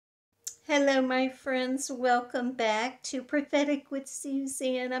Hello, my friends. Welcome back to Prophetic with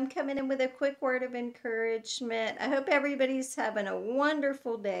Suzanne. I'm coming in with a quick word of encouragement. I hope everybody's having a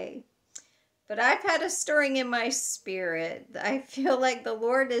wonderful day. But I've had a stirring in my spirit. I feel like the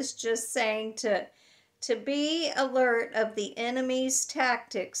Lord is just saying to be alert of the enemy's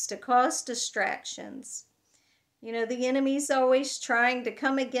tactics to cause distractions. You know, the enemy's always trying to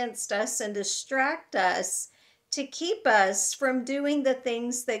come against us and distract us to keep us from doing the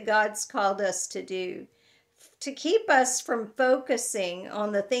things that God's called us to do, to keep us from focusing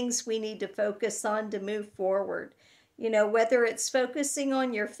on the things we need to focus on to move forward. You know, whether it's focusing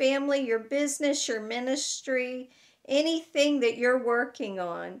on your family, your business, your ministry, anything that you're working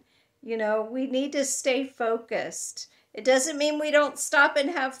on, we need to stay focused. It doesn't mean we don't stop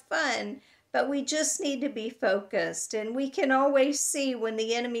and have fun, but we just need to be focused. And we can always see when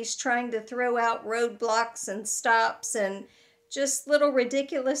the enemy's trying to throw out roadblocks and stops and just little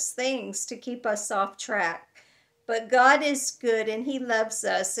ridiculous things to keep us off track. But God is good and He loves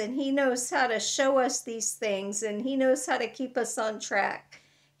us and He knows how to show us these things and He knows how to keep us on track.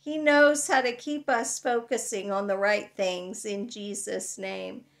 He knows how to keep us focusing on the right things in Jesus'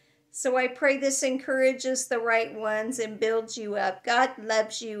 name. So I pray this encourages the right ones and builds you up. God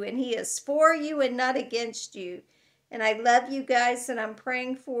loves you and He is for you and not against you. And I love you guys and I'm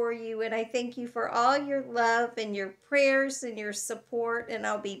praying for you. And I thank you for all your love and your prayers and your support. And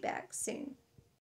I'll be back soon.